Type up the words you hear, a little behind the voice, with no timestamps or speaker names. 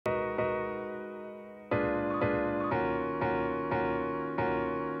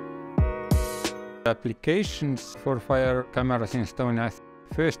Applications for fire cameras in Estonia.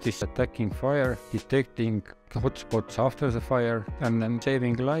 First is attacking fire, detecting hotspots after the fire, and then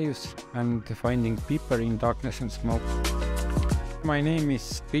saving lives and finding people in darkness and smoke. My name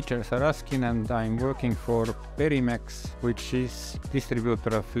is Peter Saraskin and I'm working for Perimex, which is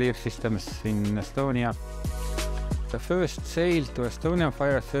distributor of FLIR systems in Estonia. The first sale to Estonian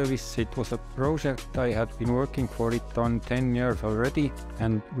Fire Service, it was a project I had been working for it on 10 years already,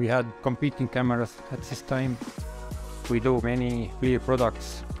 and we had competing cameras at this time. We do many FLIR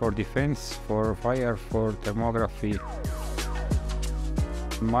products for defense, for fire, for thermography.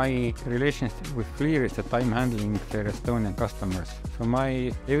 My relationship with FLIR is that I'm handling their Estonian customers. So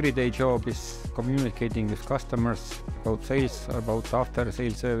my everyday job is communicating with customers about sales, about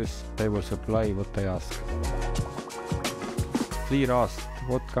after-sales service. They will supply what they ask. FLIR asked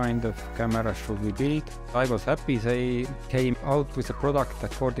what kind of camera should we build. I was happy they came out with a product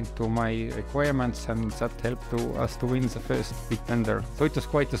according to my requirements, and that helped us to win the first big tender. So it was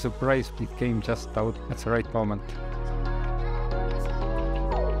quite a surprise. It came just out at the right moment.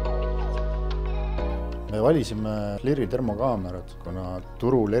 Me valisime FLIR-i termokaamerad, kuna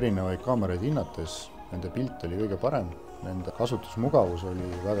turul erinevaid kaameraid hinnates nende pilt oli kõige parem. Nende kasutusmugavus oli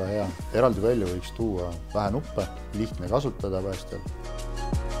väga hea. Eraldi välja võiks tuua vähe nuppe, lihtne kasutada päästjal.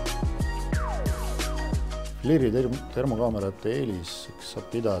 FLIR-i termokaamerate eeliseks saab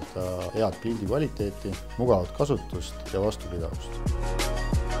pidada head pildi kvaliteeti, mugavat kasutust ja vastupidavust.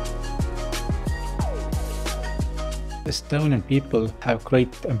 Estonian people have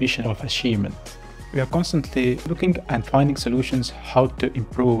great ambition of achievement. We are constantly looking and finding solutions how to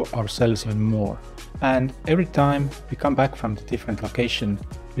improve ourselves even more. And every time we come back from the different location,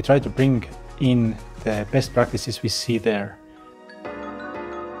 we try to bring in the best practices we see there.